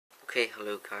Okay,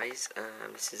 hello guys,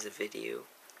 this is a video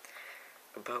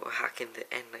about hacking the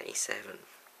N97.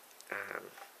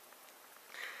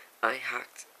 I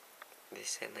hacked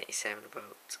this N97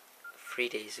 about 3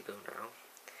 days ago now,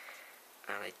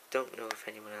 and I don't know if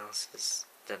anyone else has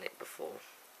done it before.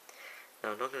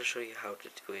 Now I'm not going to show you how to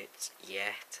do it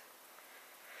yet.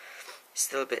 It's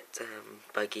still a bit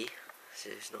buggy,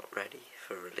 so it's not ready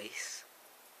for release.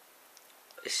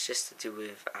 It's just to do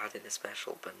with adding a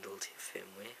special bundle to your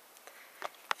firmware.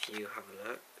 If you have a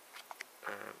look,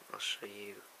 I'll show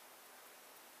you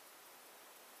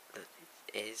that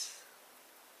it is.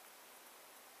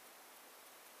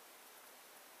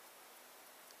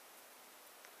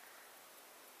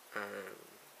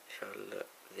 If you look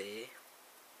there,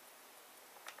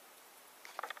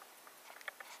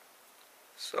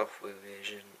 software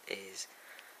version is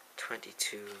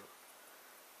 22.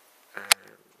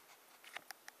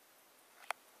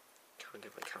 Can't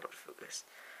get my camera to focus.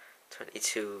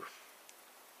 22,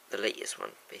 the latest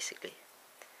one, basically.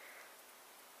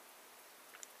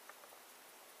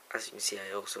 As you can see,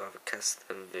 I also have a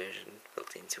custom version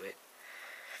built into it,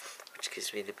 which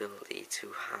gives me the ability to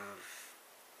have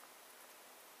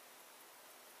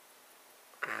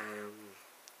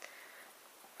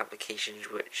applications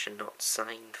which are not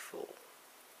signed for,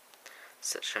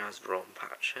 such as ROM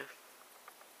patcher.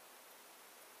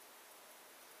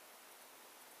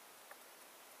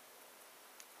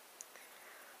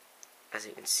 As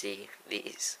you can see,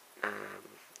 these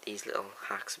little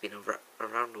hacks have been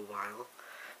around a while,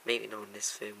 maybe not on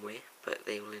this firmware, but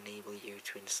they will enable you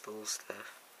to install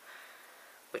stuff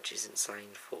which isn't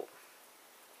signed for.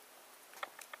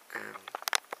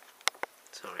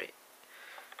 Sorry.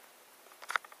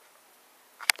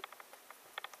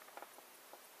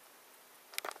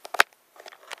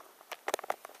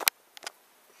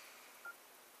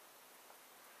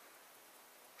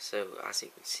 So as you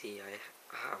can see, I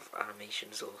have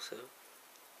animations also.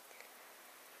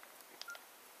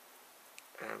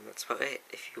 That's about it.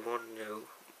 If you want to know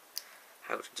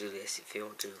how to do this, if you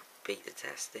want to beta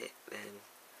test it, then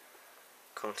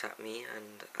contact me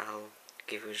and I'll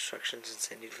give you instructions and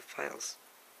send you the files.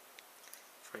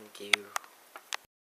 Thank you.